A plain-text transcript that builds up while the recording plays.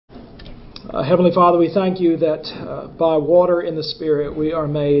Heavenly Father, we thank you that by water and the Spirit we are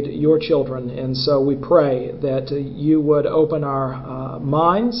made your children, and so we pray that you would open our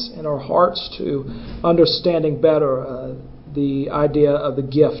minds and our hearts to understanding better the idea of the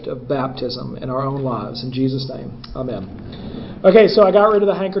gift of baptism in our own lives. In Jesus' name, amen. Okay, so I got rid of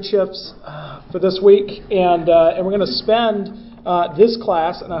the handkerchiefs for this week, and we're going to spend this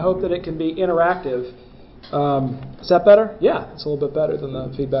class, and I hope that it can be interactive. Is that better? Yeah, it's a little bit better than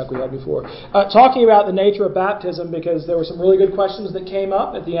the feedback we had before. Talking about the nature of baptism, because there were some really good questions that came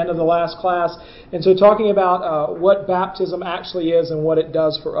up at the end of the last class. And so talking about what baptism actually is and what it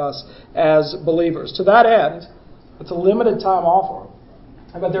does for us as believers. To that end, it's a limited time offer.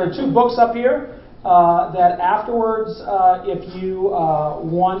 But there are two books up here that afterwards, if you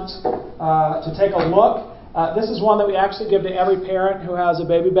want to take a look, this is one that we actually give to every parent who has a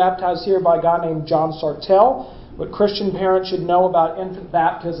baby baptized here by a guy named John Sartell, what Christian parents should know about infant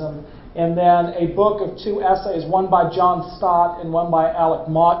baptism, and then a book of two essays, one by John Stott and one by Alec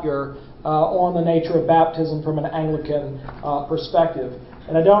Motyer, on the nature of baptism from an Anglican perspective.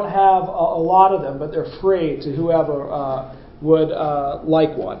 And I don't have a lot of them, but they're free to whoever would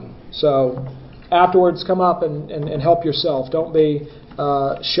like one. So afterwards, come up and help yourself. Don't be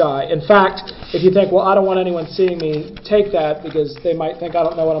shy. In fact, if you think, well, I don't want anyone seeing me, take that, because they might think I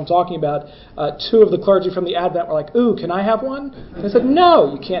don't know what I'm talking about. Two of the clergy from the Advent were like, ooh, can I have one? And I said,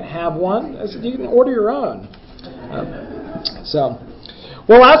 no, you can't have one. I said, you can order your own.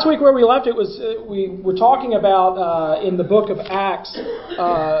 Well, last week where we left it was we were talking about in the book of Acts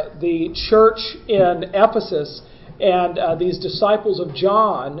the church in Ephesus and these disciples of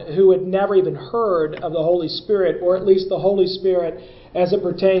John who had never even heard of the Holy Spirit, or at least the Holy Spirit as it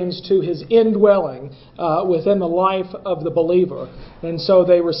pertains to his indwelling within the life of the believer. And so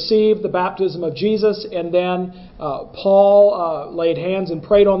they received the baptism of Jesus, and then Paul laid hands and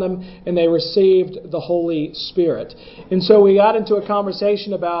prayed on them, and they received the Holy Spirit. And so we got into a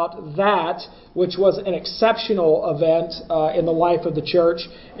conversation about that, which was an exceptional event in the life of the church.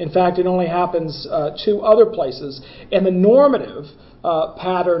 In fact, it only happens two other places. And the normative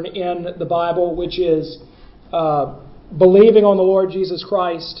pattern in the Bible, which is believing on the Lord Jesus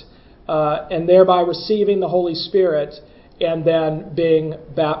Christ and thereby receiving the Holy Spirit and then being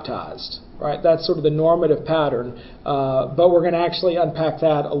baptized. Right? That's sort of the normative pattern. But we're going to actually unpack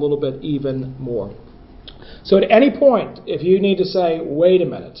that a little bit even more. So at any point, if you need to say, wait a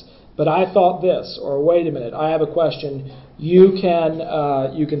minute, but I thought this, or wait a minute, I have a question, you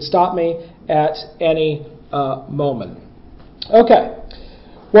can stop me at any moment. Okay.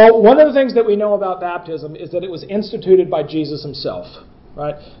 Well, one of the things that we know about baptism is that it was instituted by Jesus himself.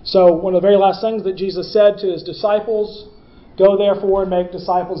 Right? So one of the very last things that Jesus said to his disciples, go therefore and make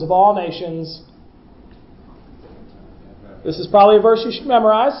disciples of all nations. This is probably a verse you should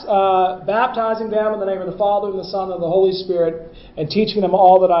memorize. Baptizing them in the name of the Father and the Son and the Holy Spirit, and teaching them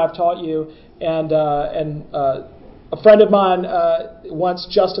all that I have taught you. And a friend of mine once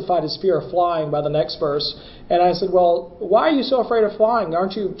justified his fear of flying by the next verse. And I said, well, why are you so afraid of flying?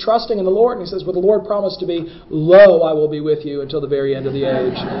 Aren't you trusting in the Lord? And he says, well, the Lord promised to be, lo, I will be with you until the very end of the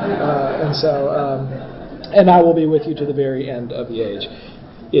age. And I will be with you to the very end of the age.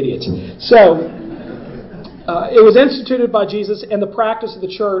 Idiot. So, it was instituted by Jesus and the practice of the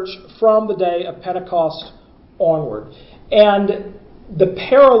church from the day of Pentecost onward. And the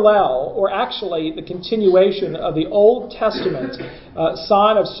parallel, or actually the continuation of the Old Testament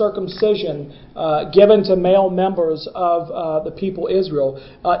sign of circumcision given to male members of the people Israel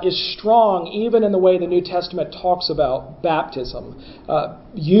is strong even in the way the New Testament talks about baptism,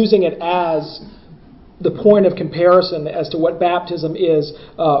 using it as the point of comparison as to what baptism is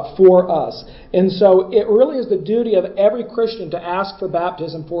for us. And so it really is the duty of every Christian to ask for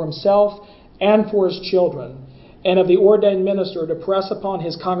baptism for himself and for his children, and of the ordained minister to press upon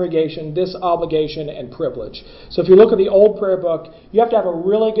his congregation this obligation and privilege. So if you look at the old prayer book, you have to have a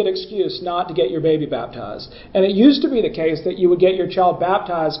really good excuse not to get your baby baptized. And it used to be the case that you would get your child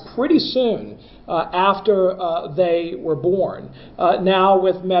baptized pretty soon after they were born. Now,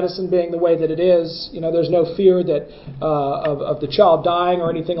 with medicine being the way that it is, there's no fear that of the child dying or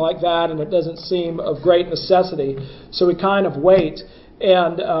anything like that, and it doesn't seem of great necessity. So we kind of wait.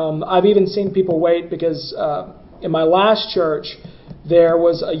 And I've even seen people wait because in my last church, there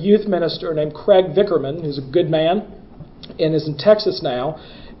was a youth minister named Craig Vickerman, who's a good man and is in Texas now,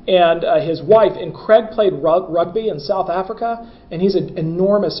 and his wife. And Craig played rugby in South Africa, and he's an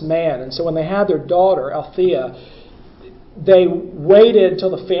enormous man. And so when they had their daughter, Althea, they waited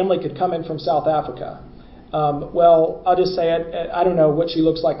till the family could come in from South Africa. Well, I'll just say it. I don't know what she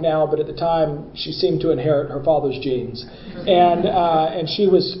looks like now, but at the time, she seemed to inherit her father's genes. And she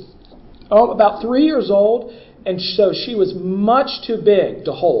was about 3 years old, and so she was much too big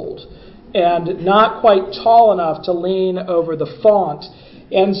to hold and not quite tall enough to lean over the font.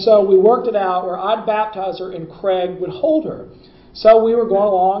 And so we worked it out where I'd baptize her and Craig would hold her. So we were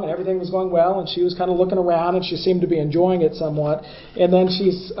going along and everything was going well, and she was kind of looking around and she seemed to be enjoying it somewhat. And then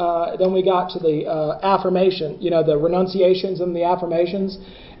then we got to the affirmation, the renunciations and the affirmations.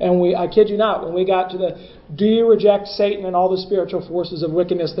 And I kid you not, when we got to the "Do you reject Satan and all the spiritual forces of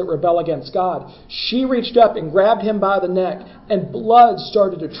wickedness that rebel against God?" she reached up and grabbed him by the neck, and blood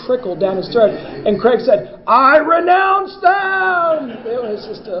started to trickle down his throat. And Craig said, "I renounce them!" It was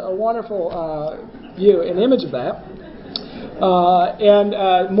just a wonderful view and image of that.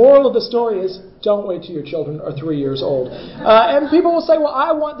 Moral of the story is, don't wait till your children are 3 years old. And people will say, well,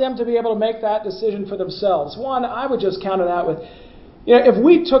 I want them to be able to make that decision for themselves. One, I would just counter that with, if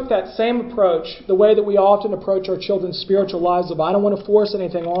we took that same approach, the way that we often approach our children's spiritual lives of I don't want to force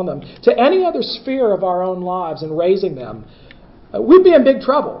anything on them, to any other sphere of our own lives and raising them, we'd be in big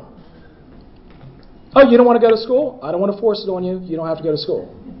trouble. Oh, you don't want to go to school? I don't want to force it on you. You don't have to go to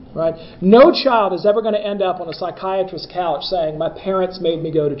school. Right? No child is ever going to end up on a psychiatrist's couch saying, my parents made me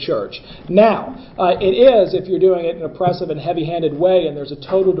go to church. Now, it is if you're doing it in an oppressive and heavy-handed way and there's a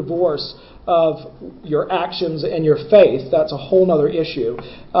total divorce of your actions and your faith. That's a whole other issue.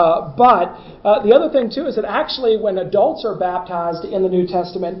 But the other thing, too, is that actually when adults are baptized in the New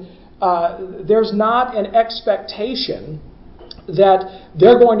Testament, there's not an expectation that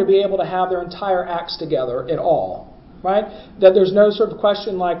they're going to be able to have their entire acts together at all. Right? That there's no sort of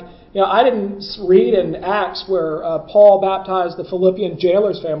question like, I didn't read in Acts where Paul baptized the Philippian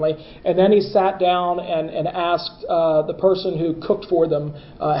jailer's family, and then he sat down and asked the person who cooked for them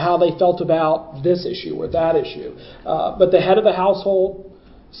how they felt about this issue or that issue. But the head of the household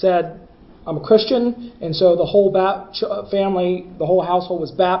said, I'm a Christian, and so the whole family, the whole household was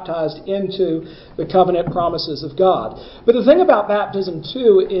baptized into the covenant promises of God. But the thing about baptism,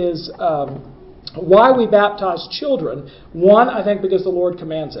 too, is why we baptize children. One, I think because the Lord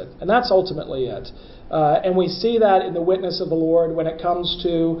commands it, and that's ultimately it. And we see that in the witness of the Lord when it comes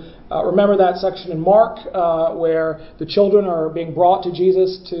to, remember that section in Mark where the children are being brought to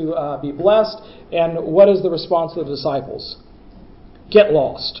Jesus to be blessed, and what is the response of the disciples? Get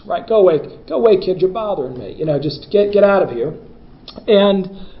lost, right? Go away, kid, you're bothering me. Just get out of here. And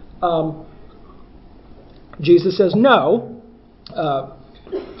Jesus says, no,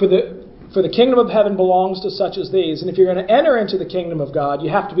 for the kingdom of heaven belongs to such as these. And if you're going to enter into the kingdom of God, you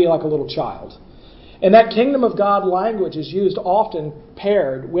have to be like a little child. And that kingdom of God language is used often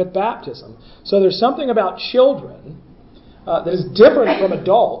paired with baptism. So there's something about children that is different from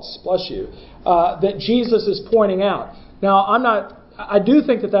adults, bless you, that Jesus is pointing out. Now, I do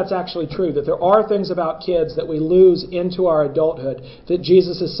think that that's actually true, that there are things about kids that we lose into our adulthood, that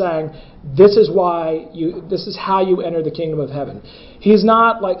Jesus is saying, this is how you enter the kingdom of heaven. He's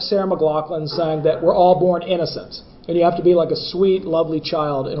not like Sarah McLachlan saying that we're all born innocent, and you have to be like a sweet, lovely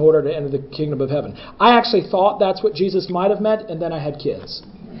child in order to enter the kingdom of heaven. I actually thought that's what Jesus might have meant, and then I had kids.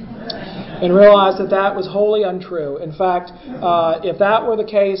 And realized that was wholly untrue. In fact, if that were the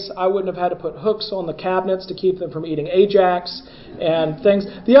case, I wouldn't have had to put hooks on the cabinets to keep them from eating Ajax and things.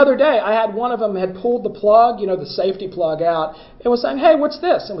 The other day, I had one of them had pulled the plug, the safety plug out, and was saying, hey, what's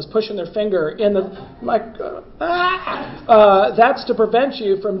this? And was pushing their finger in the, that's to prevent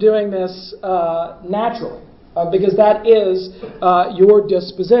you from doing this naturally. Because that is your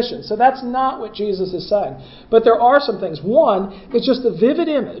disposition. So that's not what Jesus is saying. But there are some things. One, it's just the vivid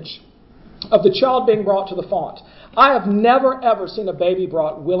image of the child being brought to the font. I have never, ever seen a baby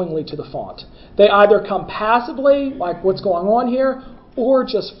brought willingly to the font. They either come passively, like what's going on here, or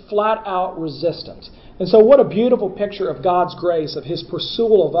just flat out resistant. And so what a beautiful picture of God's grace, of His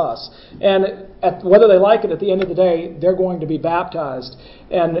pursuit of us. And whether they like it, at the end of the day, they're going to be baptized.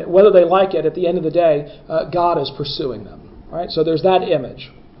 And whether they like it, at the end of the day, God is pursuing them. Right? So there's that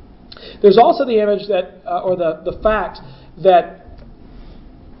image. There's also the image that, or the fact that,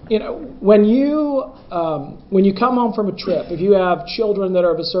 when you come home from a trip, if you have children that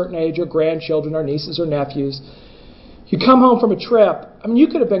are of a certain age, or grandchildren, or nieces or nephews, you come home from a trip. You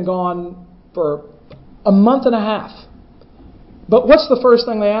could have been gone for a month and a half. But what's the first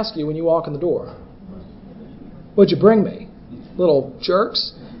thing they ask you when you walk in the door? What'd you bring me? Little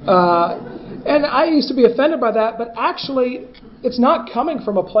jerks. And I used to be offended by that, but actually it's not coming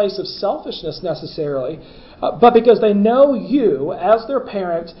from a place of selfishness necessarily, but because they know you as their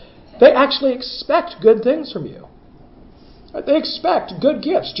parent, they actually expect good things from you. They expect good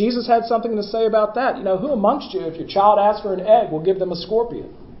gifts. Jesus had something to say about that. Who amongst you, if your child asks for an egg, will give them a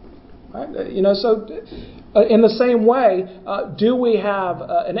scorpion? Right? So In the same way, do we have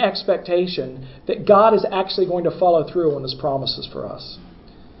an expectation that God is actually going to follow through on His promises for us?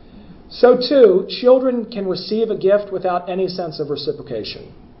 So too, children can receive a gift without any sense of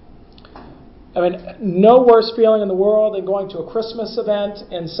reciprocation. I mean, no worse feeling in the world than going to a Christmas event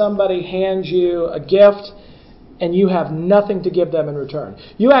and somebody hands you a gift and you have nothing to give them in return.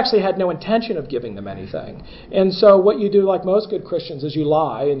 You actually had no intention of giving them anything. And so what you do, like most good Christians, is you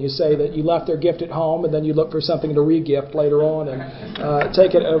lie and you say that you left their gift at home and then you look for something to re-gift later on and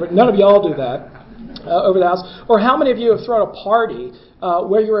take it over. None of y'all do that over the house. Or how many of you have thrown a party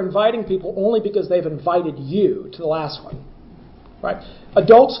where you're inviting people only because they've invited you to the last one? Right?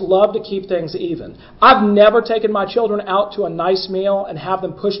 Adults love to keep things even. I've never taken my children out to a nice meal and have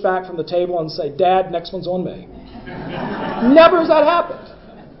them push back from the table and say, "Dad, next one's on me." Never has that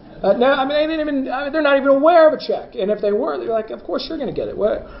happened. No, I mean, they're not even aware of a check. And if they were, they're like, "Of course you're going to get it."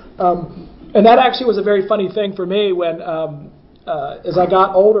 And that actually was a very funny thing for me when, as I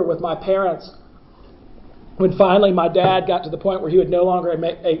got older with my parents, when finally my dad got to the point where he would no longer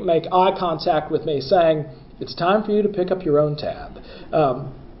make eye contact with me, saying, "It's time for you to pick up your own tab."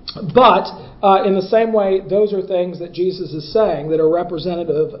 But in the same way, those are things that Jesus is saying that are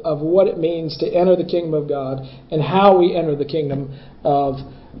representative of what it means to enter the kingdom of God and how we enter the kingdom of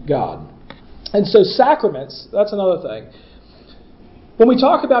God. And so sacraments, that's another thing. When we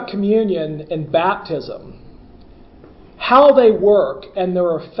talk about communion and baptism, how they work and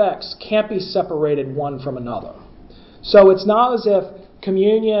their effects can't be separated one from another. So it's not as if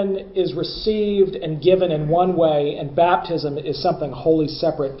communion is received and given in one way, and baptism is something wholly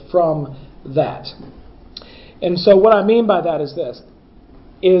separate from that. And so what I mean by that is this.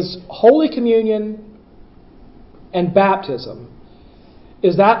 Is Holy Communion and baptism,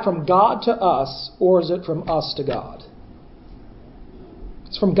 is that from God to us, or is it from us to God?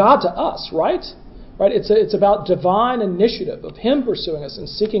 It's from God to us, right? Right? It's about divine initiative of Him pursuing us and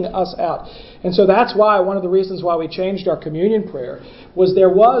seeking us out. And so that's why one of the reasons why we changed our communion prayer was there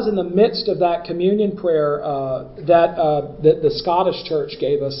was in the midst of that communion prayer that the Scottish Church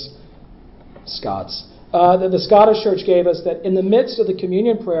gave us, that the Scottish Church gave us, that in the midst of the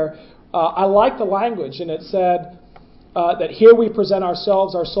communion prayer, I like the language, and it said that here we present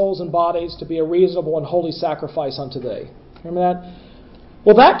ourselves, our souls and bodies, to be a reasonable and holy sacrifice unto Thee. Remember that?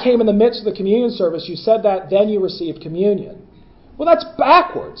 Well, that came in the midst of the communion service. You said that, then you received communion. Well, that's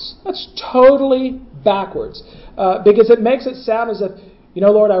backwards. That's totally backwards. Because it makes it sound as if,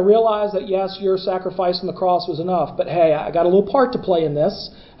 Lord, I realize that, yes, your sacrifice on the cross was enough, but hey, I got a little part to play in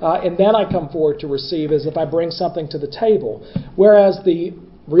this, and then I come forward to receive as if I bring something to the table. Whereas the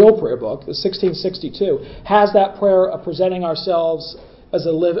real prayer book, the 1662, has that prayer of presenting ourselves as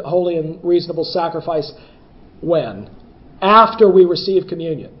a holy and reasonable sacrifice when? After we receive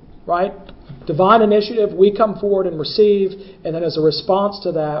communion, right? Divine initiative, we come forward and receive, and then as a response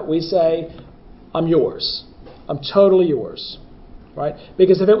to that, we say, I'm yours. I'm totally yours, right?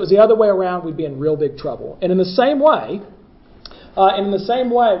 Because if it was the other way around, we'd be in real big trouble. And in the same way,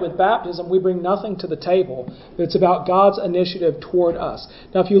 with baptism, we bring nothing to the table. It's about God's initiative toward us.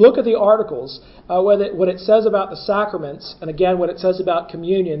 Now, if you look at the articles, what it says about the sacraments, and again, what it says about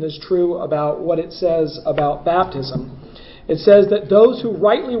communion is true about what it says about baptism. It says that those who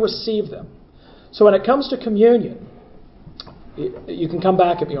rightly receive them. So when it comes to communion, you can come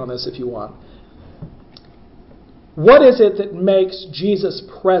back at me on this if you want. What is it that makes Jesus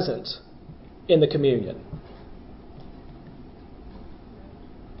present in the communion?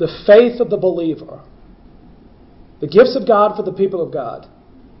 The faith of the believer. The gifts of God for the people of God.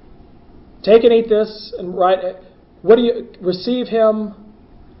 Take and eat this and write it. What do you receive Him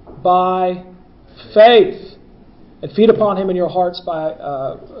by faith? And feed upon Him in your hearts by,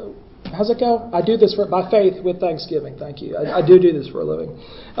 how's it go? I do this by faith with thanksgiving. Thank you. I do this for a living.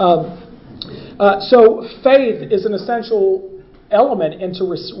 So faith is an essential element into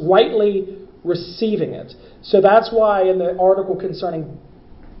rightly receiving it. So that's why in the article concerning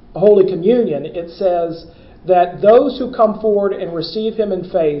Holy Communion, it says that those who come forward and receive Him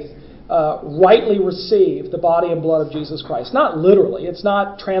in faith rightly receive the body and blood of Jesus Christ. Not literally, it's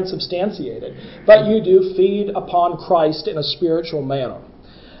not transubstantiated, but you do feed upon Christ in a spiritual manner.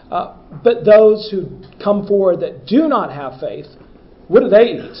 But those who come forward that do not have faith, what do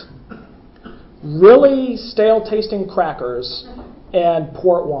they eat? Really stale-tasting crackers and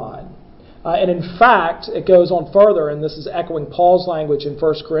port wine. And in fact, it goes on further, and this is echoing Paul's language in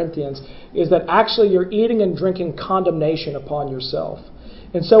 1 Corinthians, is that actually you're eating and drinking condemnation upon yourself.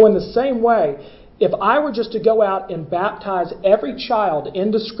 And so in the same way, if I were just to go out and baptize every child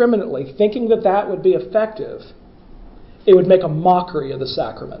indiscriminately, thinking that that would be effective, it would make a mockery of the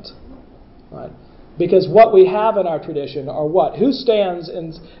sacrament. Right? Because what we have in our tradition are what? Who stands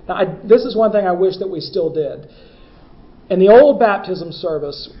in... Now, this is one thing I wish that we still did. In the old baptism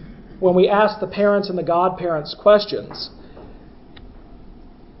service, when we asked the parents and the godparents questions,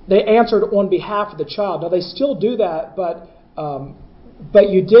 they answered on behalf of the child. Now, they still do that, but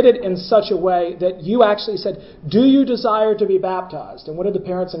you did it in such a way that you actually said, do you desire to be baptized? And what did the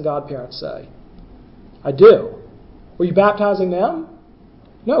parents and godparents say? I do. Were you baptizing them?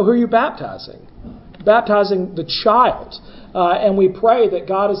 No, who are you baptizing? Baptizing the child. And we pray that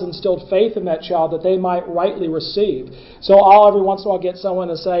God has instilled faith in that child that they might rightly receive. So I'll every once in a while get someone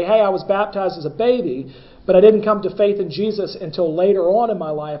to say, hey, I was baptized as a baby, but I didn't come to faith in Jesus until later on in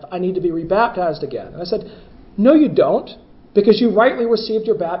my life. I need to be rebaptized again. And I said, no, you don't, because you rightly received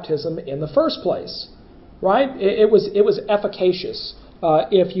your baptism in the first place. Right? It was efficacious,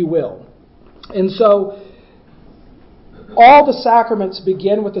 if you will. And so all the sacraments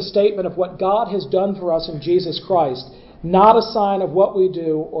begin with the statement of what God has done for us in Jesus Christ, not a sign of what we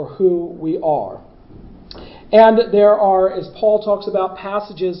do or who we are. And there are, as Paul talks about,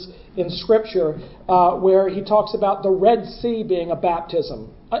 passages in Scripture where he talks about the Red Sea being a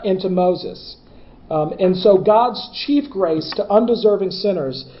baptism into Moses. And so God's chief grace to undeserving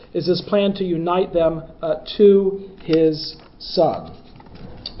sinners is his plan to unite them to his Son.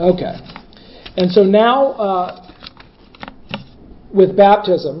 Okay. And so now, with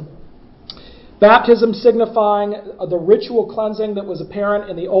baptism signifying the ritual cleansing that was apparent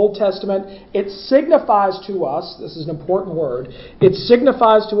in the Old Testament, it signifies to us, this is an important word, it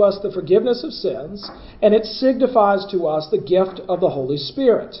signifies to us the forgiveness of sins, and it signifies to us the gift of the Holy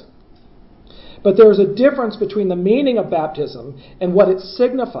Spirit. But there is a difference between the meaning of baptism and what it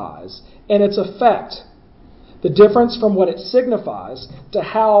signifies and its effect. The difference from what it signifies to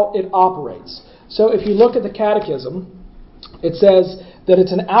how it operates. So if you look at the Catechism, it says that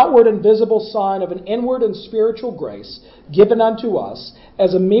it's an outward and visible sign of an inward and spiritual grace given unto us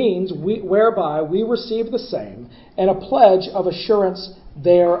as a means whereby we receive the same and a pledge of assurance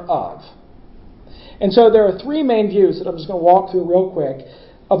thereof. And so there are three main views that I'm just going to walk through real quick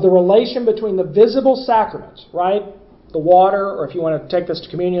of the relation between the visible sacrament, right? The water, or if you want to take this to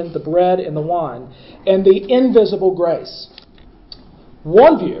communion, the bread and the wine, and the invisible grace.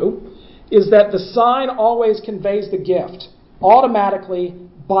 One view is that the sign always conveys the gift automatically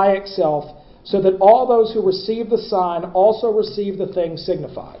by itself, so that all those who receive the sign also receive the thing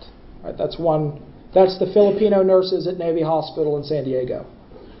signified. Right? That's the Filipino nurses at Navy Hospital in San Diego.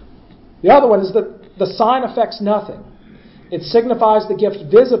 The other one is that the sign affects nothing. It signifies the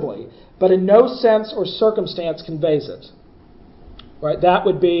gift visibly, but in no sense or circumstance conveys it. Right? That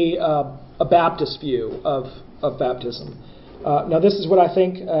would be a Baptist view of baptism. Now, this is what I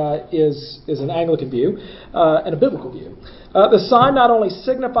think is an Anglican view and a biblical view. The sign not only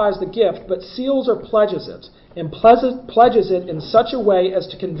signifies the gift, but seals or pledges it, and pledges it in such a way as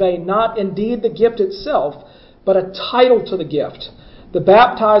to convey not indeed the gift itself, but a title to the gift. The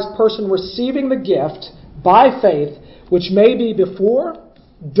baptized person receiving the gift by faith, which may be before,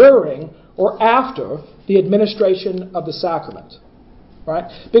 during, or after the administration of the sacrament. Right?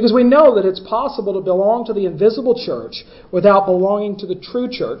 Because we know that it's possible to belong to the invisible church without belonging to the true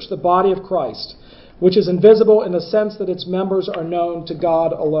church, the body of Christ, which is invisible in the sense that its members are known to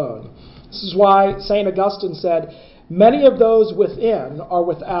God alone. This is why St. Augustine said, many of those within are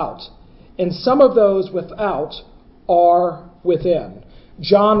without, and some of those without are within.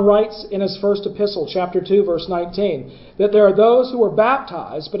 John writes in his first epistle, chapter 2, verse 19, that there are those who are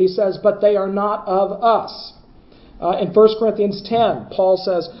baptized, but he says, but they are not of us. In 1 Corinthians 10, Paul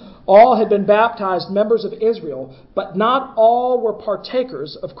says, all had been baptized members of Israel, but not all were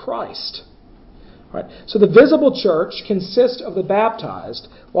partakers of Christ. Right? So the visible church consists of the baptized,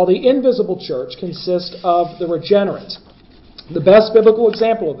 while the invisible church consists of the regenerate. The best biblical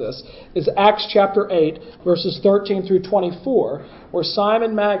example of this is Acts chapter 8, verses 13 through 24, where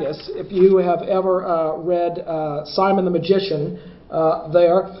Simon Magus, if you have ever read Simon the Magician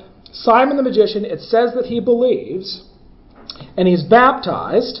Simon the Magician, it says that he believes, and he's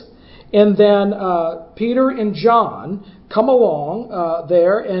baptized, and then Peter and John come along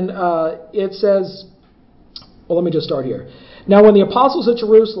there, and it says, well, let me just start here. Now, when the apostles at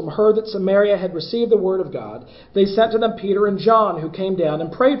Jerusalem heard that Samaria had received the word of God, they sent to them Peter and John, who came down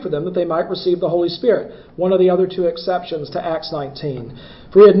and prayed for them that they might receive the Holy Spirit. One of the other two exceptions to Acts 19.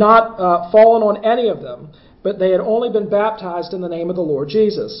 For he had not fallen on any of them, but they had only been baptized in the name of the Lord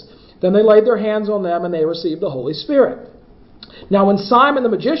Jesus. Then they laid their hands on them, and they received the Holy Spirit. Now, when Simon the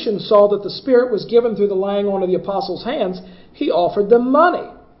magician saw that the Spirit was given through the laying on of the apostles' hands, he offered them money,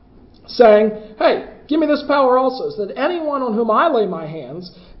 saying, hey, give me this power also, so that anyone on whom I lay my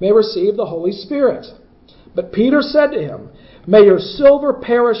hands may receive the Holy Spirit. But Peter said to him, may your silver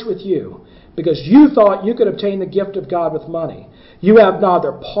perish with you, because you thought you could obtain the gift of God with money. You have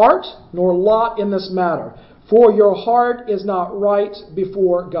neither part nor lot in this matter, for your heart is not right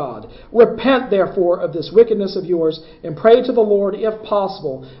before God. Repent, therefore, of this wickedness of yours, and pray to the Lord, if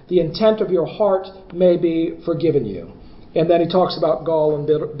possible, the intent of your heart may be forgiven you. And then he talks about gall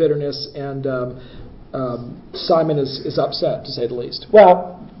and bitterness, and Simon is upset, to say the least.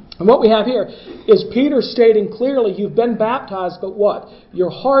 Well, and what we have here is Peter stating clearly, you've been baptized, but what? Your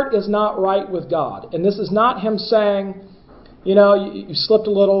heart is not right with God. And this is not him saying, you slipped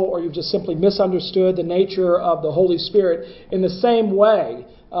a little, or you've just simply misunderstood the nature of the Holy Spirit in the same way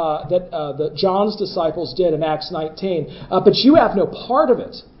that John's disciples did in Acts 19. But you have no part of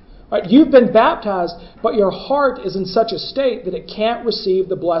it. Right? You've been baptized, but your heart is in such a state that it can't receive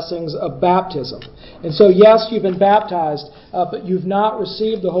the blessings of baptism. And so, yes, you've been baptized, but you've not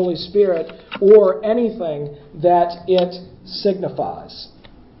received the Holy Spirit or anything that it signifies.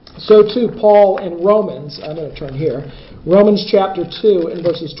 So too, Paul in Romans, I'm going to turn here, Romans chapter 2 and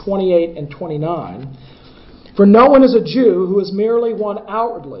verses 28 and 29. For no one is a Jew who is merely one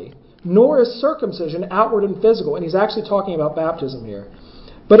outwardly, nor is circumcision outward and physical. And he's actually talking about baptism here.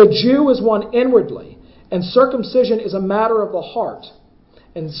 But a Jew is one inwardly, and circumcision is a matter of the heart,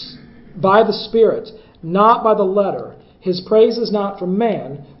 and by the Spirit, not by the letter. His praise is not from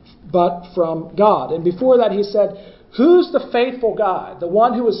man, but from God. And before that he said, who's the faithful guy? The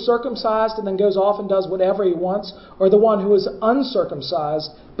one who is circumcised and then goes off and does whatever he wants, or the one who is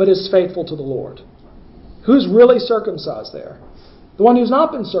uncircumcised but is faithful to the Lord? Who's really circumcised there? The one who's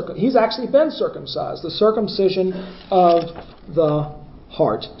not been circumcised. He's actually been circumcised. The circumcision of the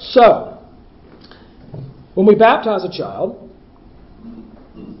heart. So, when we baptize a child,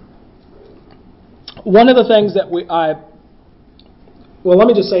 one of the things that let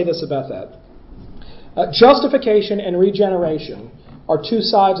me just say this about that. Justification and regeneration are two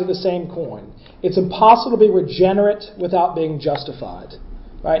sides of the same coin. It's impossible to be regenerate without being justified.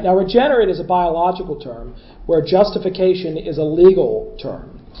 Right? Now, regenerate is a biological term, where justification is a legal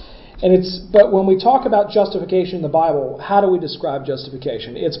term. But when we talk about justification in the Bible, how do we describe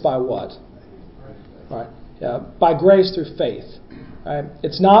justification? It's by what? Right? Yeah, by grace through faith. Right?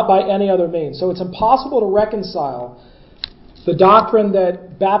 It's not by any other means. So it's impossible to reconcile the doctrine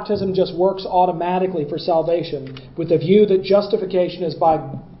that baptism just works automatically for salvation with the view that justification is by...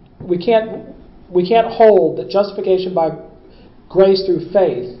 We can't hold that justification by grace through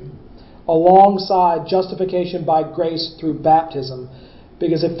faith alongside justification by grace through baptism.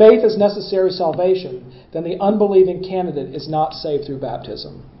 Because if faith is necessary salvation, then the unbelieving candidate is not saved through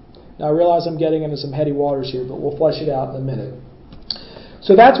baptism. Now I realize I'm getting into some heady waters here, but we'll flesh it out in a minute.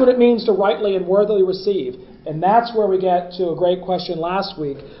 So that's what it means to rightly and worthily receive. And that's where we get to a great question last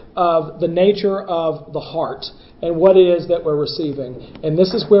week of the nature of the heart and what it is that we're receiving. And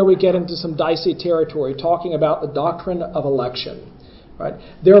this is where we get into some dicey territory, talking about the doctrine of election. Right?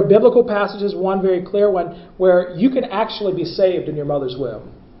 There are biblical passages, one very clear one, where you can actually be saved in your mother's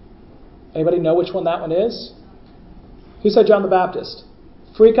womb. Anybody know which one that one is? Who said John the Baptist?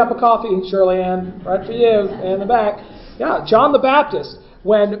 Free cup of coffee, Shirley Ann, right for you, in the back. Yeah, John the Baptist.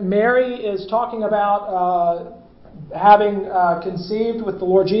 When Mary is talking about having conceived with the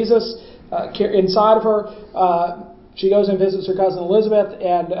Lord Jesus inside of her, she goes and visits her cousin Elizabeth,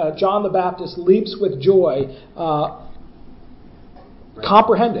 and John the Baptist leaps with joy,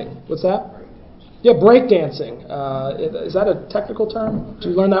 comprehending. What's that? Yeah, breakdancing. Is that a technical term?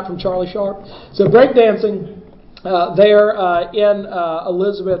 Did you learn that from Charlie Sharp? So breakdancing there in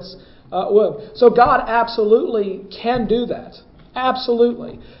Elizabeth's womb. So God absolutely can do that.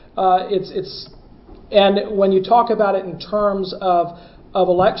 Absolutely. And when you talk about it in terms of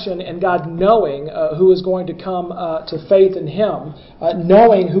election and God knowing who is going to come to faith in Him,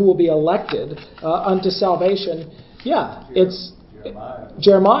 knowing who will be elected unto salvation, yeah, it's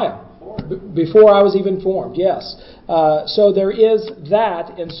Jeremiah. Before I was even formed, yes. So there is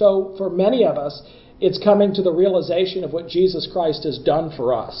that, and so for many of us, it's coming to the realization of what Jesus Christ has done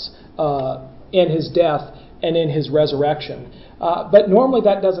for us in His death and in His resurrection. But normally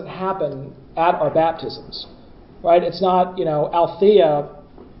that doesn't happen at our baptisms, right? It's not, Althea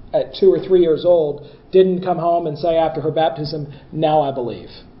at 2 or 3 years old didn't come home and say after her baptism, now I believe.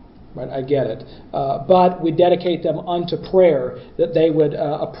 Right, I get it. But we dedicate them unto prayer that they would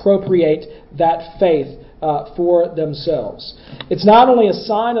appropriate that faith for themselves. It's not only a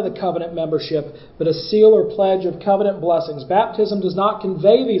sign of the covenant membership, but a seal or pledge of covenant blessings. Baptism does not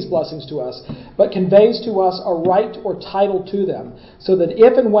convey these blessings to us, but conveys to us a right or title to them, so that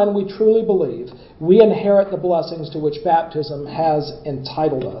if and when we truly believe, we inherit the blessings to which baptism has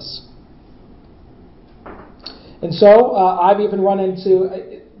entitled us. And so I've even run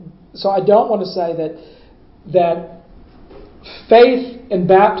into... So I don't want to say that faith and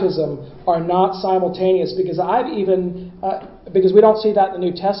baptism are not simultaneous, because because we don't see that in the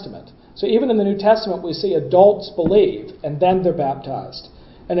New Testament. So even in the New Testament, we see adults believe and then they're baptized.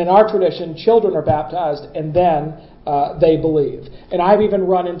 And in our tradition, children are baptized and then they believe. And I've even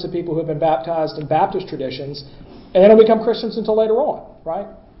run into people who have been baptized in Baptist traditions and they don't become Christians until later on, right?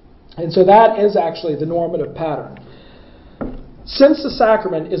 And so that is actually the normative pattern. Since the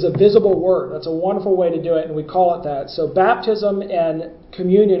sacrament is a visible word, that's a wonderful way to do it, and we call it that. So baptism and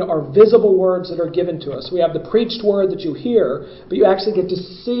communion are visible words that are given to us. We have the preached word that you hear, but you actually get to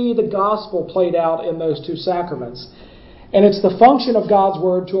see the gospel played out in those two sacraments. And it's the function of God's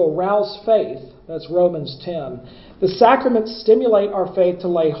word to arouse faith. That's Romans 10. The sacraments stimulate our faith to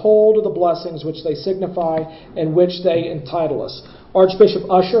lay hold of the blessings which they signify and which they entitle us. Archbishop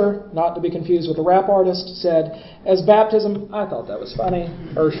Usher, not to be confused with a rap artist, said, as baptism, I thought that was funny,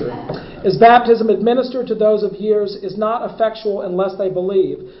 Usher, as baptism administered to those of years is not effectual unless they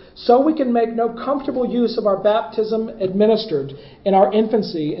believe, so we can make no comfortable use of our baptism administered in our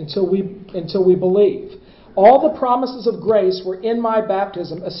infancy until we believe. All the promises of grace were in my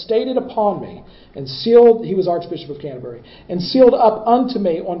baptism, estated upon me, and sealed, he was Archbishop of Canterbury, and sealed up unto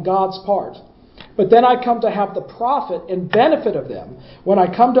me on God's part. But then I come to have the profit and benefit of them when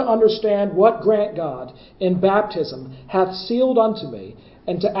I come to understand what grant God in baptism hath sealed unto me,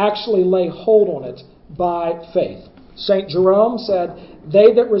 and to actually lay hold on it by faith. St. Jerome said,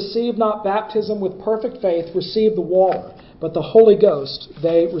 they that receive not baptism with perfect faith receive the water, but the Holy Ghost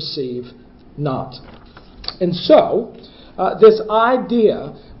they receive not. And so, this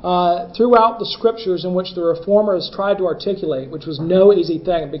idea throughout the scriptures in which the Reformers tried to articulate, which was no easy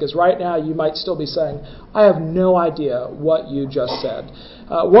thing, because right now you might still be saying, I have no idea what you just said.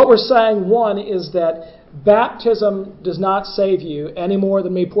 What we're saying, one, is that baptism does not save you any more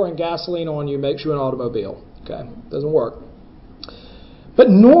than me pouring gasoline on you makes you an automobile. Okay? Doesn't work. But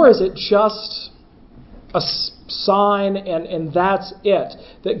nor is it just a sign and that's it,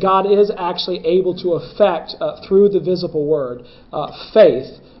 that God is actually able to effect through the visible word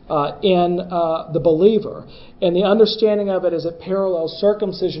faith in the believer. And the understanding of it is it parallels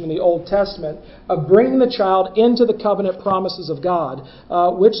circumcision in the Old Testament of bringing the child into the covenant promises of God,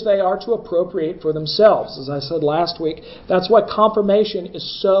 which they are to appropriate for themselves. As I said last week, that's why confirmation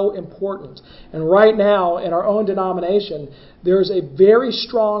is so important. And right now in our own denomination, there's a very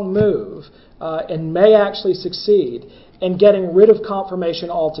strong move and may actually succeed in getting rid of confirmation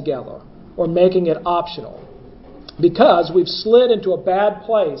altogether or making it optional. Because we've slid into a bad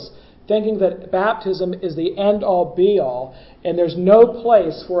place thinking that baptism is the end-all, be-all, and there's no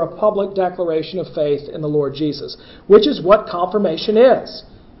place for a public declaration of faith in the Lord Jesus, which is what confirmation is.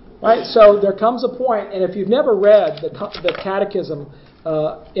 Right? So there comes a point, and if you've never read the Catechism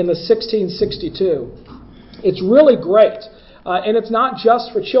in the 1662, it's really great. And it's not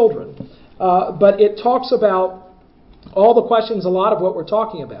just for children, but it talks about all the questions, a lot of what we're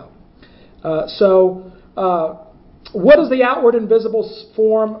talking about. What is the outward and visible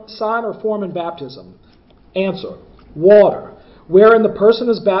sign or form in baptism? Answer: water, wherein the person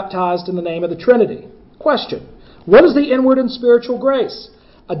is baptized in the name of the Trinity. Question: what is the inward and spiritual grace?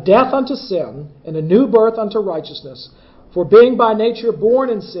 A death unto sin and a new birth unto righteousness. For being by nature born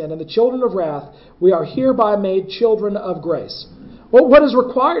in sin and the children of wrath, we are hereby made children of grace. Well, what is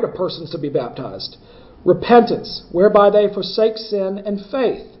required of persons to be baptized? Repentance, whereby they forsake sin, and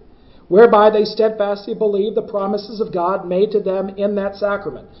faith, whereby they steadfastly believe the promises of God made to them in that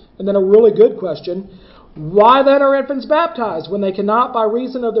sacrament. And then a really good question: why then are infants baptized when they cannot, by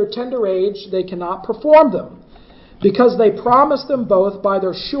reason of their tender age, they cannot perform them? Because they promise them both by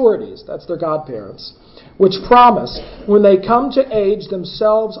their sureties, that's their godparents, which promise, when they come to age,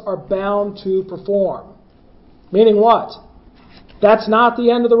 themselves are bound to perform. Meaning what? That's not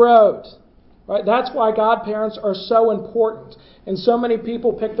the end of the road. Right? That's why godparents are so important. And so many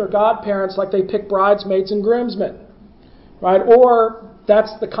people pick their godparents like they pick bridesmaids and groomsmen. Right? Or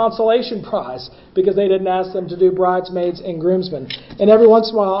that's the consolation prize because they didn't ask them to do bridesmaids and groomsmen. And every once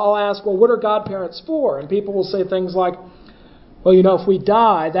in a while I'll ask, well, what are godparents for? And people will say things like, well, if we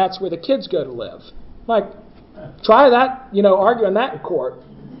die, that's where the kids go to live. Like, try that, arguing that in court.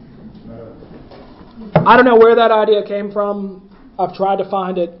 I don't know where that idea came from. I've tried to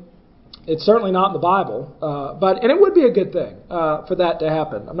find it. It's certainly not in the Bible, and it would be a good thing for that to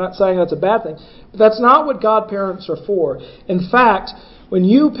happen. I'm not saying that's a bad thing, but that's not what godparents are for. In fact, when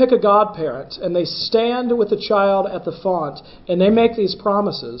you pick a godparent and they stand with the child at the font and they make these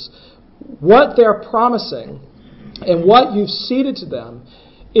promises, what they're promising and what you've ceded to them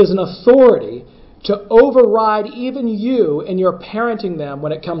is an authority to override even you in your parenting them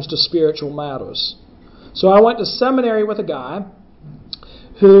when it comes to spiritual matters. So I went to seminary with a guy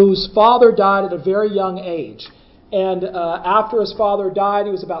whose father died at a very young age. And after his father died,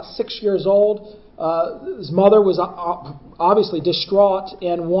 he was about 6 years old. His mother was obviously distraught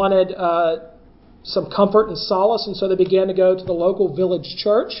and wanted some comfort and solace, and so they began to go to the local village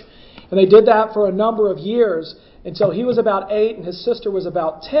church. And they did that for a number of years until he was about 8 and his sister was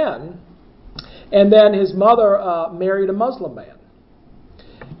about 10. And then his mother married a Muslim man.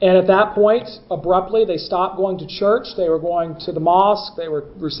 And at that point, abruptly, they stopped going to church. They were going to the mosque. They were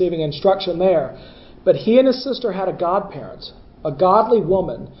receiving instruction there. But he and his sister had a godparent, a godly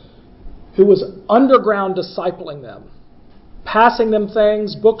woman, who was underground discipling them, passing them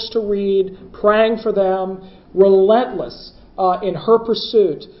things, books to read, praying for them, relentless in her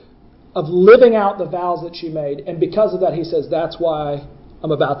pursuit of living out the vows that she made. And because of that, he says, that's why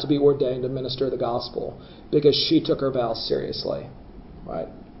I'm about to be ordained to minister the gospel, because she took her vows seriously. Right?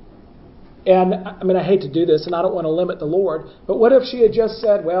 And I mean, I hate to do this, and I don't want to limit the Lord, but what if she had just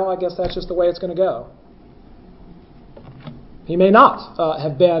said, well, I guess that's just the way it's going to go? He may not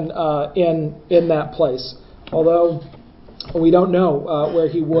have been in that place, although we don't know where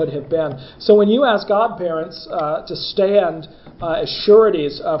he would have been. So when you ask godparents to stand as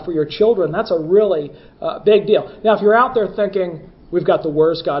sureties for your children, that's a really big deal. Now, if you're out there thinking, we've got the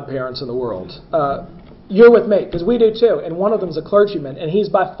worst godparents in the world, you're with me, because we do too. And one of them is a clergyman, and he's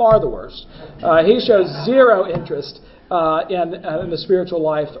by far the worst. He shows zero interest in the spiritual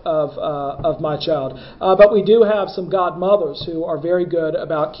life of my child. But we do have some godmothers who are very good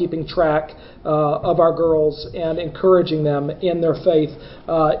about keeping track of our girls and encouraging them in their faith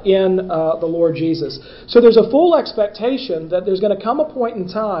in the Lord Jesus. So there's a full expectation that there's going to come a point in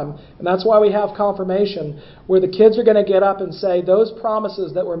time, and that's why we have confirmation, where the kids are going to get up and say, those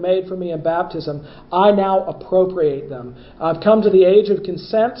promises that were made for me in baptism, I now appropriate them. I've come to the age of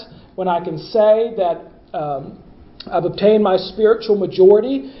consent when I can say that I've obtained my spiritual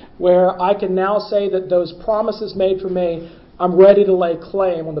majority, where I can now say that those promises made for me, I'm ready to lay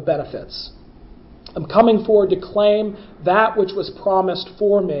claim on the benefits. I'm coming forward to claim that which was promised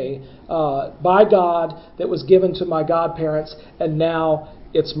for me by God, that was given to my godparents, and now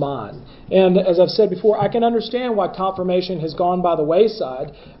it's mine. And as I've said before, I can understand why confirmation has gone by the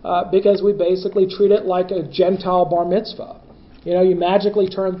wayside, because we basically treat it like a Gentile bar mitzvah. You know, you magically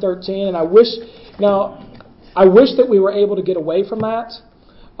turn 13, and I wish that we were able to get away from that.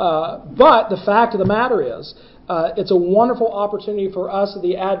 But the fact of the matter is, it's a wonderful opportunity for us at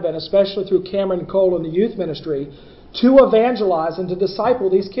the Advent, especially through Cameron Cole and the youth ministry, to evangelize and to disciple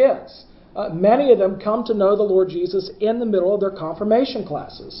these kids. Many of them come to know the Lord Jesus in the middle of their confirmation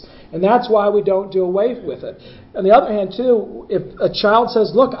classes. And that's why we don't do away with it. On the other hand, too, if a child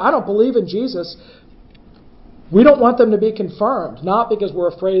says, look, I don't believe in Jesus, we don't want them to be confirmed. Not because we're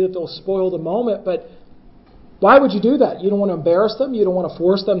afraid that they'll spoil the moment, but why would you do that? You don't want to embarrass them. You don't want to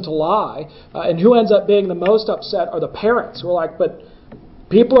force them to lie. And who ends up being the most upset are the parents who are like, but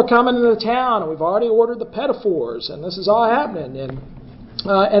people are coming into the town, and we've already ordered the pedophores, and this is all happening.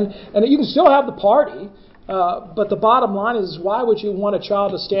 And you can still have the party, but the bottom line is, why would you want a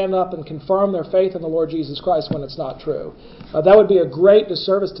child to stand up and confirm their faith in the Lord Jesus Christ when it's not true? That would be a great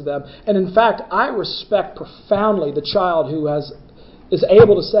disservice to them. And in fact, I respect profoundly the child who is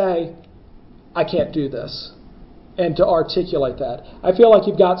able to say, I can't do this, and to articulate that. I feel like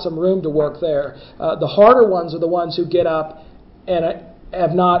you've got some room to work there. The harder ones are the ones who get up and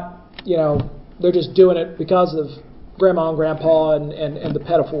have not, they're just doing it because of Grandma and Grandpa and the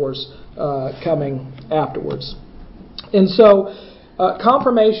pedophores coming afterwards. And so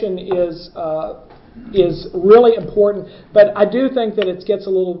confirmation is really important, but I do think that it gets a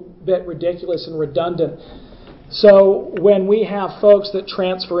little bit ridiculous and redundant. So when we have folks that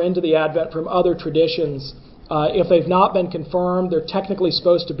transfer into the Advent from other traditions, if they've not been confirmed, they're technically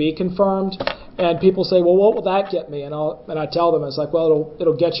supposed to be confirmed. And people say, well, what will that get me? And I tell them, it's like, well,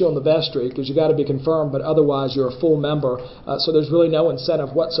 it'll get you on the vestry because you got to be confirmed, but otherwise you're a full member. So there's really no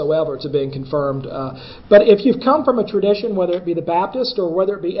incentive whatsoever to being confirmed. But if you've come from a tradition, whether it be the Baptist or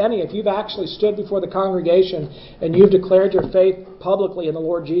whether it be any, if you've actually stood before the congregation and you've declared your faith publicly in the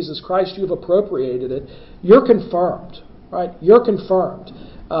Lord Jesus Christ, you've appropriated it, you're confirmed, right? You're confirmed.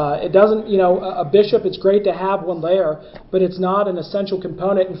 It doesn't, a bishop, it's great to have one there, but it's not an essential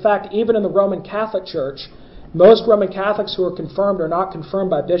component. In fact, even in the Roman Catholic Church, most Roman Catholics who are confirmed are not confirmed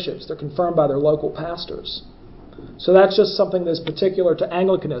by bishops. They're confirmed by their local pastors. So that's just something that's particular to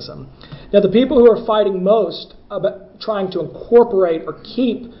Anglicanism. Now, the people who are fighting most about trying to incorporate or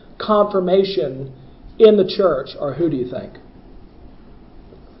keep confirmation in the church are who do you think?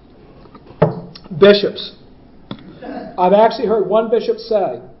 Bishops. I've actually heard one bishop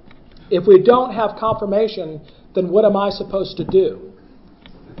say, if we don't have confirmation, then what am I supposed to do?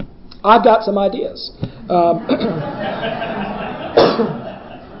 I've got some ideas.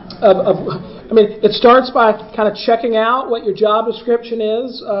 It starts by kind of checking out what your job description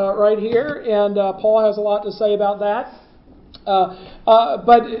is right here, and Paul has a lot to say about that.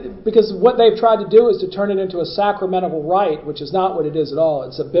 But because what they've tried to do is to turn it into a sacramental rite, which is not what it is at all.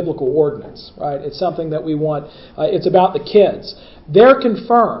 It's a biblical ordinance, right? It's something that we want. It's about the kids. They're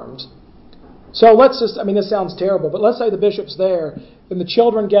confirmed. So let's just, this sounds terrible, but let's say the bishop's there, and the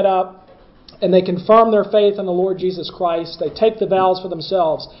children get up, and they confirm their faith in the Lord Jesus Christ. They take the vows for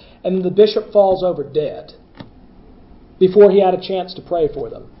themselves, and then the bishop falls over dead before he had a chance to pray for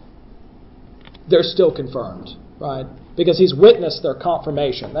them. They're still confirmed, right? Because he's witnessed their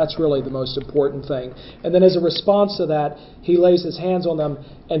confirmation. That's really the most important thing. And then as a response to that, he lays his hands on them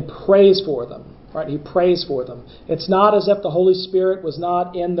and prays for them. Right? He prays for them. It's not as if the Holy Spirit was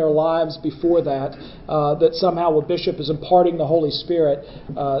not in their lives before that, that somehow a bishop is imparting the Holy Spirit.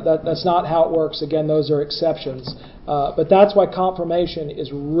 That's not how it works. Again, those are exceptions. But that's why confirmation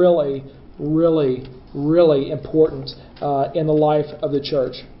is really, really, really important in the life of the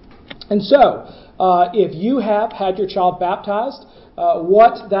church. And so, if you have had your child baptized,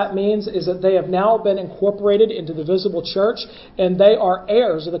 what that means is that they have now been incorporated into the visible church, and they are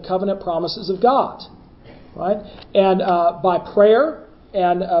heirs of the covenant promises of God. Right? And by prayer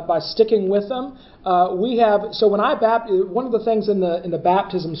and by sticking with them, we have. So when I baptize, one of the things in the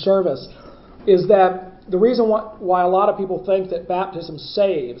baptism service is that the reason why a lot of people think that baptism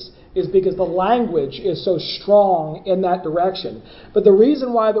saves is because the language is so strong in that direction. But the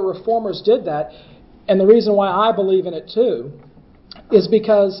reason why the Reformers did that, and the reason why I believe in it too, is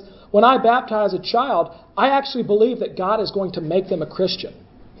because when I baptize a child, I actually believe that God is going to make them a Christian.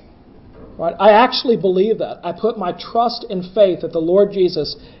 Right? I actually believe that. I put my trust and faith that the Lord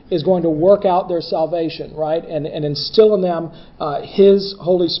Jesus is going to work out their salvation, right, and instill in them His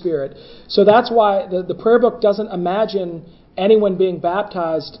Holy Spirit. So that's why the prayer book doesn't imagine anyone being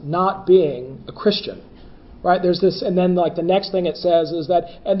baptized not being a Christian. Right? There's this, and then the next thing it says is that,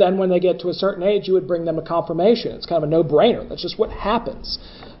 and then when they get to a certain age, you would bring them a confirmation. It's kind of a no-brainer. That's just what happens.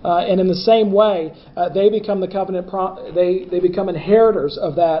 And in the same way, they become the covenant. They become inheritors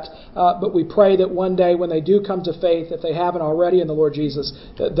of that. But we pray that one day, when they do come to faith, if they haven't already in the Lord Jesus,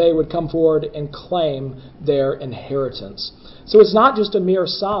 that they would come forward and claim their inheritance. So it's not just a mere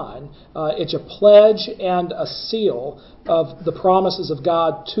sign. It's a pledge and a seal of the promises of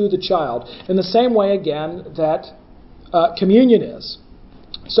God to the child. In the same way, again, that communion is.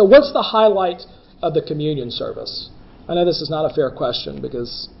 So what's the highlight of the communion service? I know this is not a fair question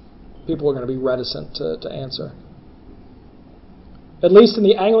because people are going to be reticent to answer. At least in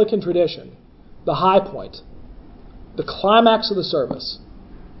the Anglican tradition, the high point, the climax of the service.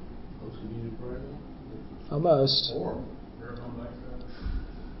 Almost.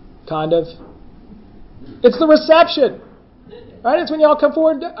 Kind of. It's the reception. Right? It's when y'all come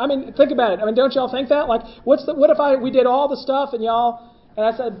forward. Think about it. Don't y'all think that? What if we did all the stuff and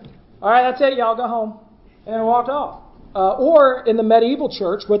I said, all right, that's it, y'all go home, and then walked off. Or in the medieval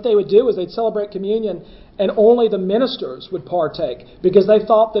church, what they would do is they'd celebrate communion and only the ministers would partake because they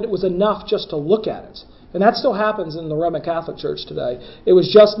thought that it was enough just to look at it. And that still happens in the Roman Catholic Church today. It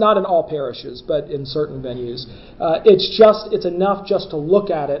was just not in all parishes, but in certain venues. It's enough just to look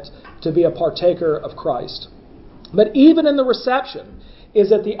at it to be a partaker of Christ. But even in the reception,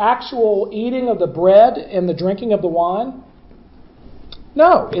 is it the actual eating of the bread and the drinking of the wine?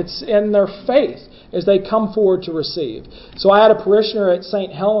 No, it's in their faith as they come forward to receive. So I had a parishioner at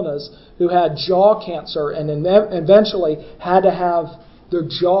St. Helena's who had jaw cancer and eventually had to have their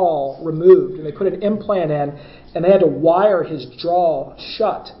jaw removed. And they put an implant in and they had to wire his jaw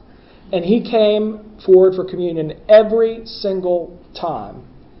shut. And he came forward for communion every single time.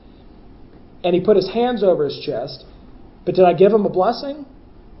 And he put his hands over his chest. But did I give him a blessing?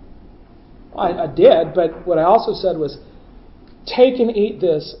 I did, but what I also said was, take and eat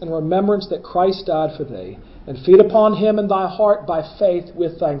this in remembrance that Christ died for thee. and feed upon him in thy heart by faith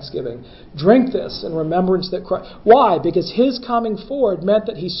with thanksgiving. Drink this in remembrance that Christ... Why? Because his coming forward meant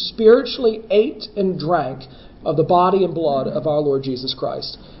that he spiritually ate and drank of the body and blood of our Lord Jesus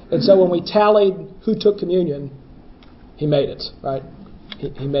Christ. And so when we tallied who took communion, he made it, right?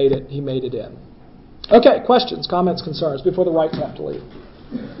 He made it in. Okay, questions, comments, concerns before the Wrights have to leave.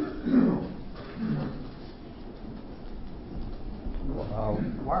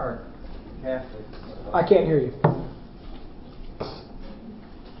 Why are Catholics... I can't hear you.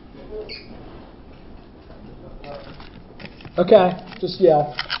 Okay, just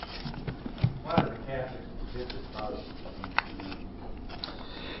yell. Why are the Catholics resistant Protestants?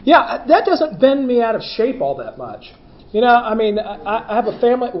 Yeah, that doesn't bend me out of shape all that much. I have a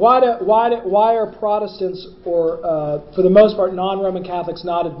family. Why are Protestants, or for the most part, non-Roman Catholics,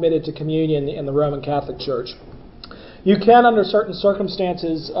 not admitted to communion in the Roman Catholic Church? You can, under certain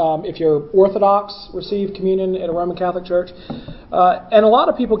circumstances, if you're Orthodox, receive communion in a Roman Catholic Church. And a lot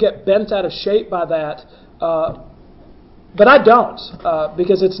of people get bent out of shape by that. But I don't,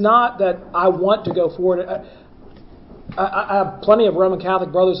 because it's not that I want to go forward. I have plenty of Roman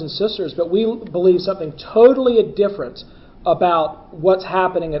Catholic brothers and sisters, but we believe something totally different about what's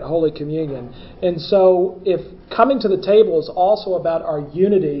happening at Holy Communion. And so if coming to the table is also about our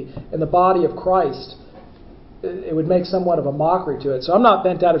unity in the body of Christ, it would make somewhat of a mockery to it. So I'm not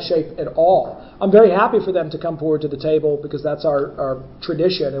bent out of shape at all. I'm very happy for them to come forward to the table because that's our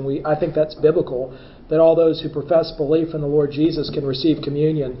tradition, and I think that's biblical, that all those who profess belief in the Lord Jesus can receive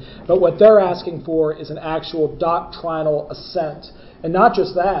communion. But what they're asking for is an actual doctrinal assent. And not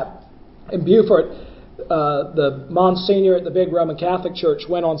just that. In Beaufort, the Monsignor at the big Roman Catholic Church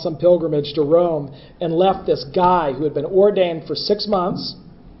went on some pilgrimage to Rome and left this guy who had been ordained for 6 months.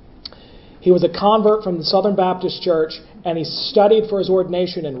 He was a convert from the Southern Baptist Church, and he studied for his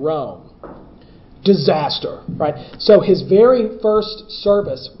ordination in Rome. Disaster, right? So his very first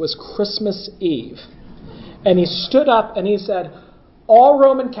service was Christmas Eve. And he stood up and he said, all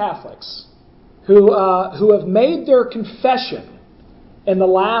Roman Catholics who have made their confession in the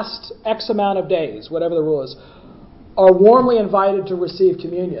last X amount of days, whatever the rule is, are warmly invited to receive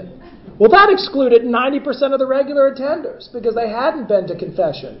communion. Well, that excluded 90% of the regular attenders because they hadn't been to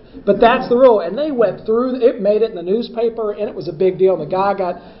confession. But that's the rule. And they went through, it made it in the newspaper, and it was a big deal. And the guy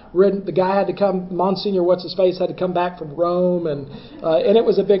got ridden, the guy had to come, Monsignor What's-His-Face had to come back from Rome, and it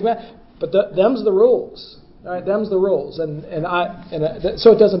was a big mess. But them's the rules. All right, them's the rules.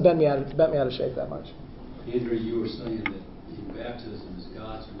 So it doesn't bend me out of shape that much. Andrew, you were saying that baptism is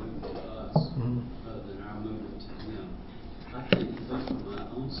God's movement to us rather than our movement to Him. I think, at least for my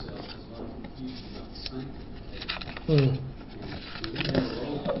own self, there's a lot of confusion about sanctification. And we have a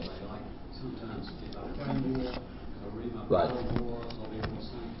role to play. Like sometimes if I pray more, I read my Bible more, I'll be more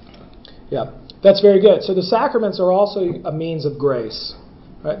sanctified. Yeah, that's very good. So the sacraments are also a means of grace.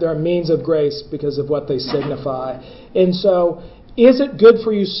 Right? They're a means of grace because of what they signify. And so, is it good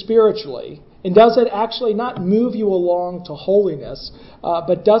for you spiritually? And does it actually not move you along to holiness,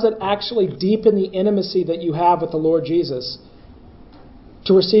 but does it actually deepen the intimacy that you have with the Lord Jesus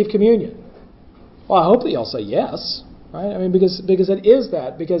to receive communion? Well, I hope that y'all say yes, right? I mean, because it is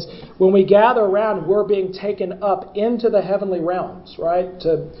that. Because when we gather around, we're being taken up into the heavenly realms, right?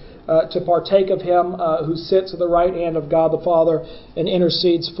 To partake of Him who sits at the right hand of God the Father and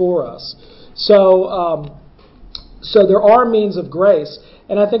intercedes for us. So there are means of grace.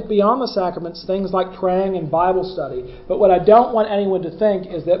 And I think beyond the sacraments, things like praying and Bible study. But what I don't want anyone to think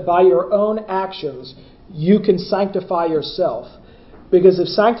is that by your own actions, you can sanctify yourself. Because if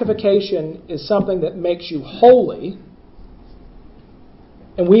sanctification is something that makes you holy,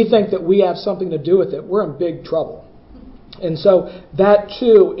 and we think that we have something to do with it, we're in big trouble. And so that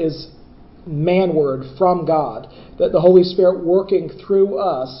too is manward from God, that the Holy Spirit working through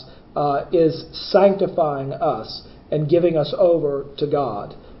us is sanctifying us and giving us over to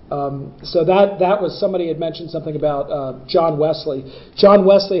God. So that was, somebody had mentioned something about John Wesley. John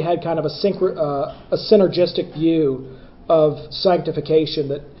Wesley had kind of a synergistic view of sanctification,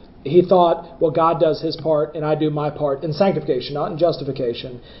 that he thought, well, God does His part and I do my part in sanctification, not in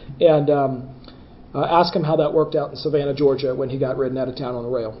justification. And ask him how that worked out in Savannah, Georgia, when he got ridden out of town on a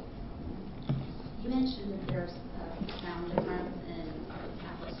rail. You mentioned that there's a profound difference in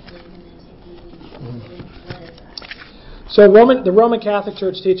Catholics believing in taking. What is that? So the Roman Catholic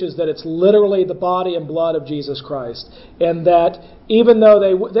Church teaches that it's literally the body and blood of Jesus Christ, and that even though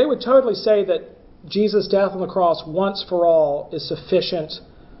they would totally say that Jesus' death on the cross once for all is sufficient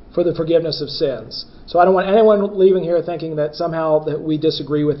for the forgiveness of sins. So I don't want anyone leaving here thinking that somehow that we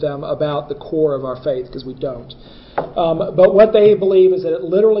disagree with them about the core of our faith, because we don't. But what they believe is that it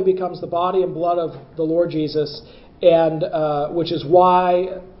literally becomes the body and blood of the Lord Jesus, and which is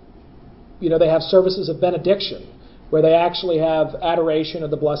why they have services of benediction, where they actually have adoration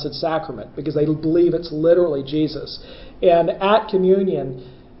of the Blessed Sacrament, because they believe it's literally Jesus. And at communion,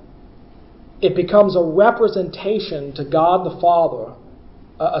 it becomes a representation to God the Father,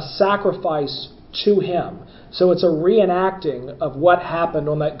 a sacrifice to Him. So it's a reenacting of what happened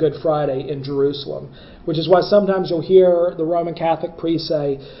on that Good Friday in Jerusalem, which is why sometimes you'll hear the Roman Catholic priest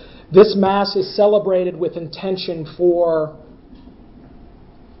say, this Mass is celebrated with intention for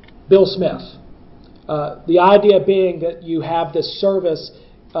Bill Smith. The idea being that you have this service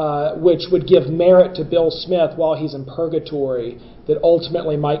which would give merit to Bill Smith while he's in purgatory that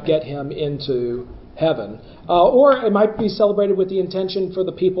ultimately might get him into heaven. Or it might be celebrated with the intention for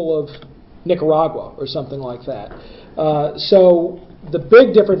the people of Nicaragua or something like that. So the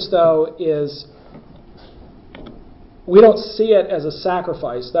big difference, though, is we don't see it as a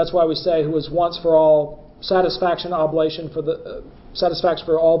sacrifice. That's why we say who was once for all satisfaction, oblation for the satisfaction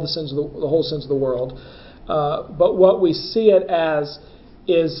for all the sins of the whole sins of the world. But what we see it as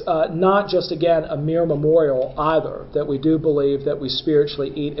is not just, again, a mere memorial either, that we do believe that we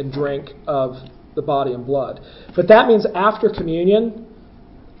spiritually eat and drink of the body and blood. But that means after communion,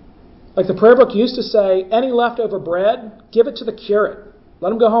 like the prayer book used to say, any leftover bread, give it to the curate.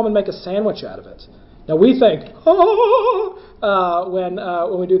 Let him go home and make a sandwich out of it. Now we think, when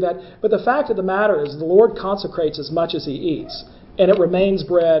we do that. But the fact of the matter is the Lord consecrates as much as He eats. And it remains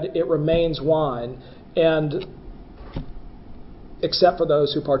bread, it remains wine, and except for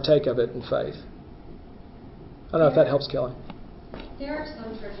those who partake of it in faith. I don't know if that helps, Kelly. There are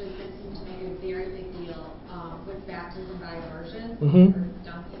some churches that seem to make a very big deal with baptism by immersion, or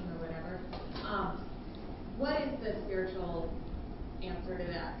dunking or whatever. What is the spiritual answer to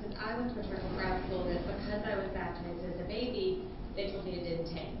that? Because I went to a church in grad school that because I was baptized as a baby, they told me it didn't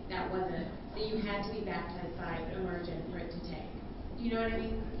take. That you had to be baptized by immersion for it to take. Do you know what I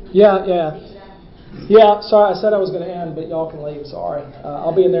mean? Yeah. Yeah, sorry, I said I was going to end, but y'all can leave, sorry.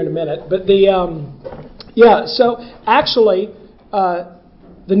 I'll be in there in a minute. But so actually,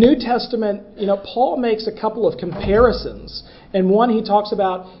 the New Testament, Paul makes a couple of comparisons. And one, he talks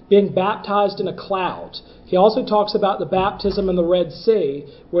about being baptized in a cloud. He also talks about the baptism in the Red Sea,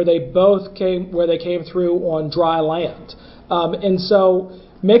 where they came through on dry land. And so,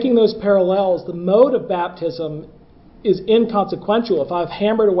 making those parallels, the mode of baptism is inconsequential. If I've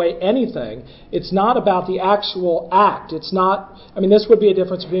hammered away anything, it's not about the actual act. It's not, this would be a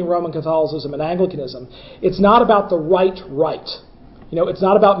difference between Roman Catholicism and Anglicanism. It's not about the right. It's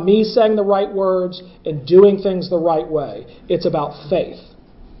not about me saying the right words and doing things the right way. It's about faith,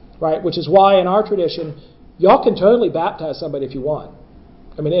 right? Which is why in our tradition, y'all can totally baptize somebody if you want.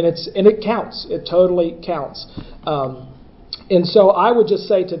 And it counts. It totally counts. And so I would just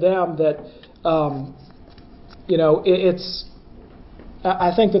say to them that,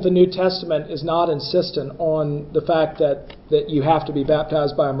 I think that the New Testament is not insistent on the fact that you have to be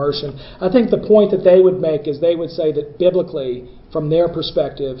baptized by immersion. I think the point that they would make is they would say that biblically, from their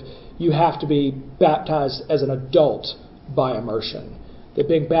perspective, you have to be baptized as an adult by immersion. That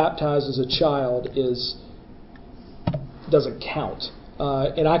being baptized as a child doesn't count.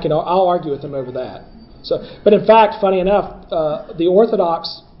 And I'll argue with them over that. But in fact, funny enough, the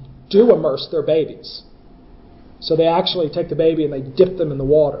Orthodox do immerse their babies. So they actually take the baby and they dip them in the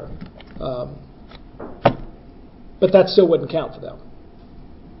water. But that still wouldn't count for them.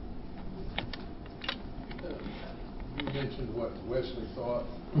 You mentioned what Wesley thought,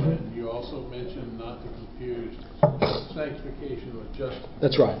 and you also mentioned not to confuse sanctification with justification.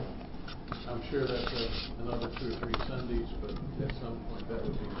 That's right. I'm sure that's another 2 or 3 Sundays, but at some point that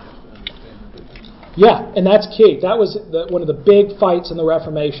would be nice to understand the difference. Yeah, and that's key. That was one of the big fights in the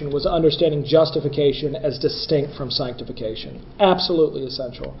Reformation, was understanding justification as distinct from sanctification. Absolutely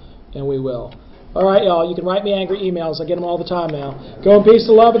essential, and we will. All right, y'all, you can write me angry emails. I get them all the time now. Go in peace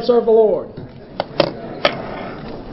to love and serve the Lord.